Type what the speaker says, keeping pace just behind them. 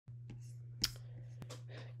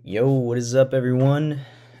Yo, what is up, everyone?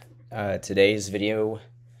 Today's video,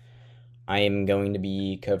 I am going to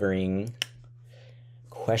be covering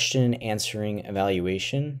question answering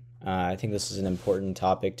evaluation. I think this is an important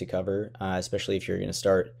topic to cover, especially if you're going to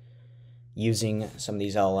start using some of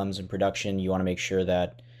these LLMs in production. You want to make sure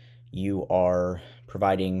that you are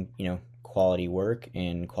providing, quality work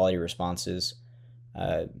and quality responses.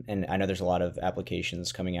 And I know there's a lot of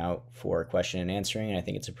applications coming out for question and answering, and I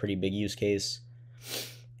think it's a pretty big use case.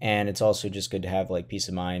 And it's also just good to have like peace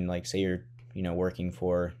of mind. Like, say you're working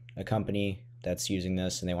for a company that's using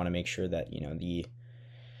this, and they want to make sure that the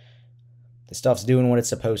stuff's doing what it's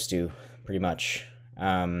supposed to, pretty much.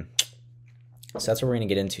 So that's what we're going to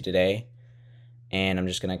get into today, and I'm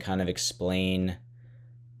just going to kind of explain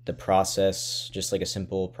the process, just like a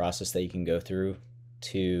simple process that you can go through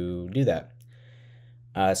to do that.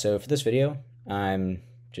 So for this video, I'm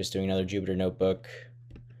just doing another Jupyter notebook.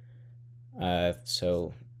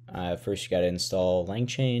 First you got to install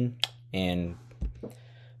Langchain and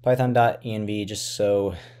python.env, just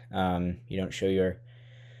so you don't show your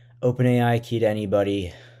OpenAI key to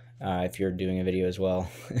anybody if you're doing a video as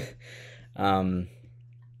well. And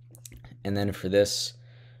then for this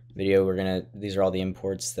video, these are all the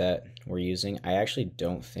imports that we're using. I actually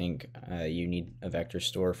don't think you need a vector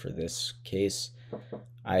store for this case.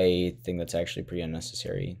 I think that's actually pretty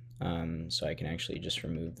unnecessary. So I can actually just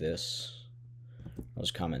remove this. I'll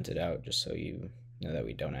just comment it out just so you know that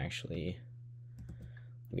we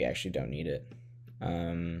actually don't need it.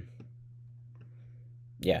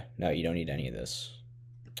 Yeah, no, you don't need any of this.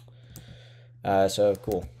 So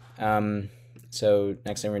cool. So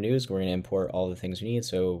next thing we're gonna do is we're gonna import all the things we need.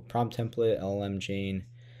 So prompt template, LLM chain,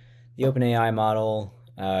 the OpenAI model.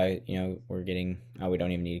 We're getting, we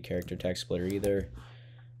don't even need a character text splitter either.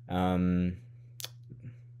 Or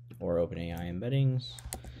OpenAI embeddings.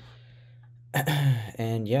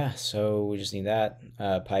 And yeah, so we just need that,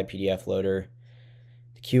 PyPDF loader,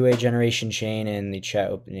 the QA generation chain, and the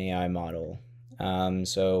chat OpenAI model.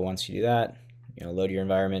 So once you do that, load your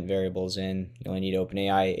environment variables in. You only need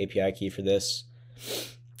OpenAI API key for this.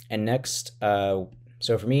 And next, so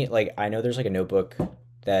for me, like, I know there's like a notebook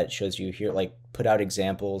that shows you here, like, put out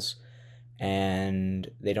examples, and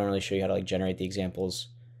they don't really show you how to like generate the examples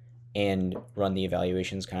and run the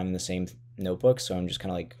evaluations kind of in the same notebook. So I'm just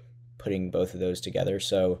kind of like putting both of those together.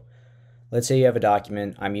 So let's say you have a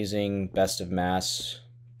document. I'm using Best of Mass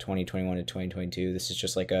 2021 to 2022. This is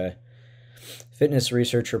just like a fitness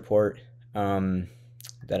research report that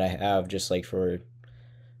I have just like for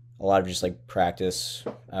a lot of just like practice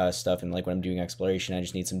stuff, and like when I'm doing exploration, I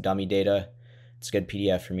just need some dummy data. It's a good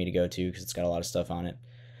PDF for me to go to because it's got a lot of stuff on it.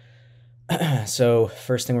 So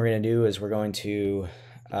first thing we're going to do is we're going to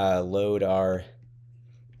load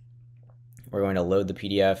the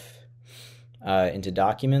PDF into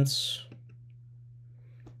documents,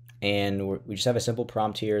 and we just have a simple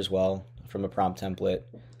prompt here as well from a prompt template.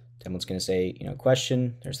 Template's going to say,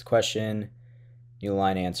 question, there's the question, new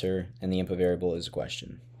line answer, and the input variable is a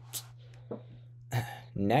question.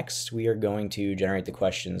 Next, we are going to generate the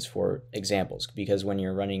questions for examples, because when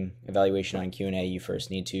you're running evaluation on Q&A, you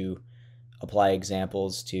first need to apply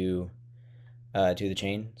examples to the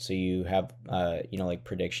chain, so you have like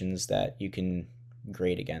predictions that you can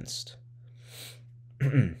grade against.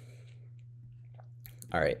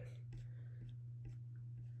 All right.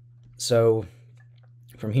 So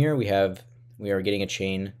from here we are getting a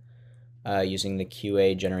chain using the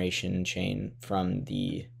QA generation chain from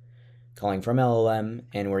the calling from LLM,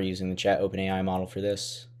 and we're using the chat OpenAI model for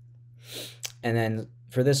this. And then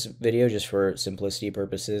for this video, just for simplicity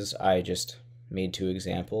purposes, I just made two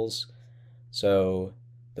examples. So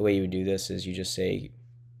the way you would do this is you just say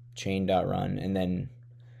chain.run, and then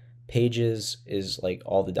pages is like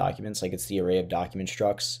all the documents, like it's the array of document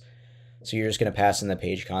structs. So you're just going to pass in the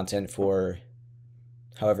page content for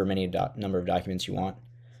however many number of documents you want.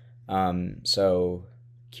 So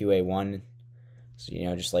QA1,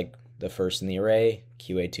 so just like the first in the array,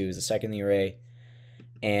 QA2 is the second in the array,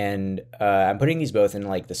 and I'm putting these both in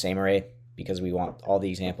like the same array because we want all the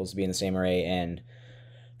examples to be in the same array. And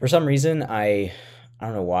for some reason, I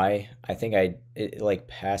don't know why, I think it like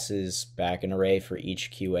passes back an array for each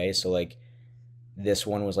QA. So like this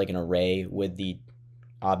one was like an array with the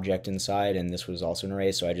object inside, and this was also an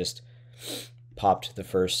array. So I just popped the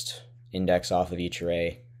first index off of each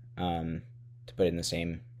array to put it in the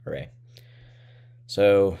same array.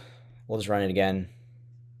 So we'll just run it again.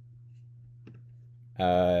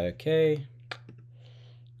 Okay.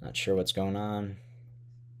 Not sure what's going on.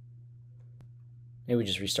 Maybe we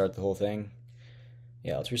just restart the whole thing.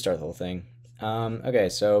 Yeah, let's restart the whole thing. Okay,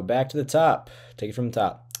 so back to the top. Take it from the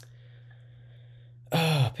top.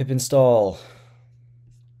 pip install.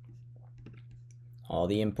 All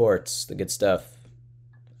the imports, the good stuff.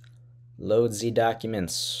 Load the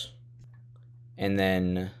documents. And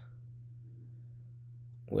then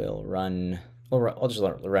we'll run, I'll just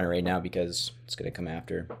run it right now because it's going to come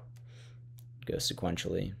after. Go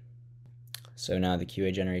sequentially. So now the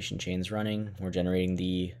QA generation chain's running. We're generating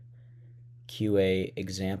the QA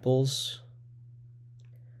examples.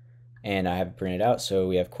 And I have it printed out. So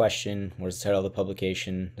we have question, what is the title of the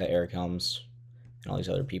publication that Eric Helms and all these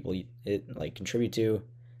other people contribute to?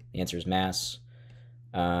 The answer is mass.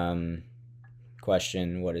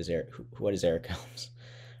 Question, what is Eric Helms'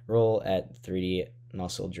 role at 3D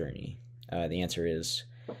Muscle Journey? The answer is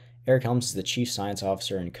Eric Helms is the Chief Science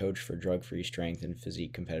Officer and coach for drug-free strength and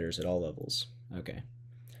physique competitors at all levels. Okay.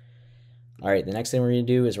 All right, the next thing we're going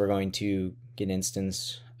to do is we're going to get an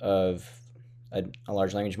instance of a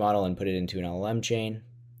large language model and put it into an LLM chain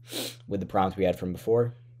with the prompt we had from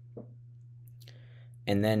before.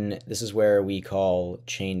 And then this is where we call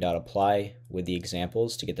chain.apply with the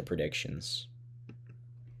examples to get the predictions.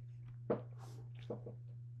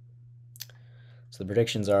 So the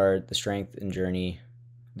predictions are the strength and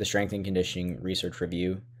conditioning research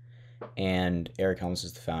review, and Eric Helms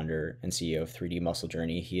is the founder and CEO of 3D Muscle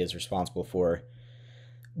Journey. He is responsible for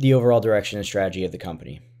the overall direction and strategy of the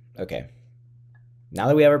company. Okay. Now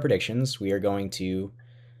that we have our predictions, we are going to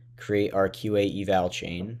create our QA eval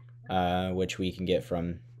chain, which we can get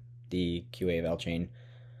from the QA eval chain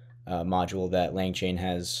module that Langchain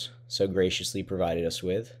has so graciously provided us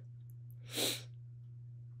with.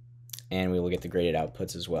 And we will get the graded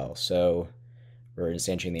outputs as well. So we're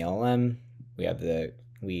instantiating the LLM.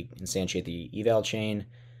 We instantiate the eval chain.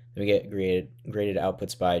 Then we get graded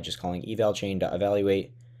outputs by just calling eval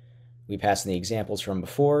chain.evaluate. We pass in the examples from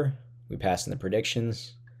before. We pass in the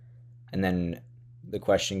predictions, and then the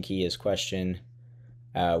question key is question,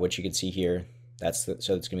 which you can see here. So it's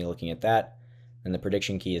going to be looking at that. And the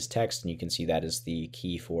prediction key is text, and you can see that is the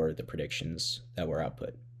key for the predictions that were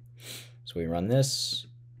output. So we run this.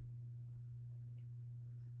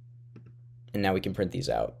 And now we can print these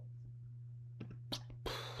out.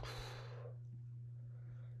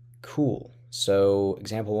 Cool. So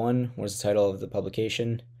example 1, what is the title of the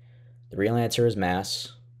publication? The real answer is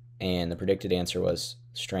mass, and the predicted answer was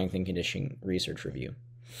strength and conditioning research review.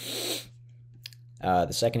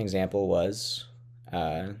 The second example was,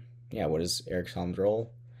 what is Eric Helms'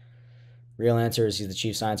 role? Real answer is he's the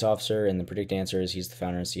chief science officer, and the predicted answer is he's the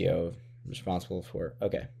founder and CEO responsible for,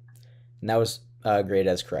 okay. And that was graded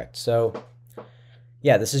as correct. So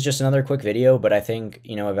yeah, this is just another quick video, but I think,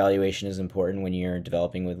 evaluation is important when you're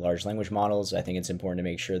developing with large language models. I think it's important to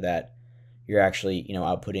make sure that you're actually,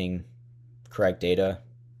 outputting correct data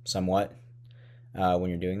somewhat when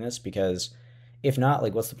you're doing this, because if not,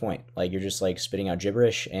 what's the point? You're just spitting out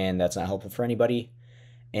gibberish, and that's not helpful for anybody.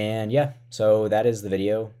 And yeah, so that is the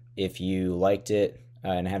video. If you liked it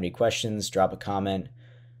and have any questions, drop a comment,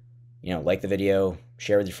 like the video,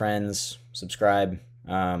 share with your friends, subscribe.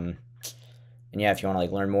 And yeah, if you want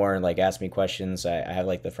to learn more and ask me questions, I have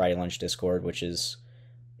the Friday Lunch Discord, which is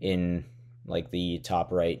in the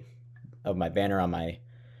top right of my banner on my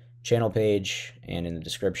channel page and in the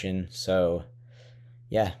description. So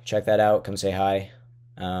yeah, check that out. Come say hi.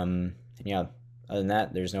 And yeah, other than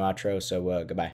that, there's no outro. So goodbye.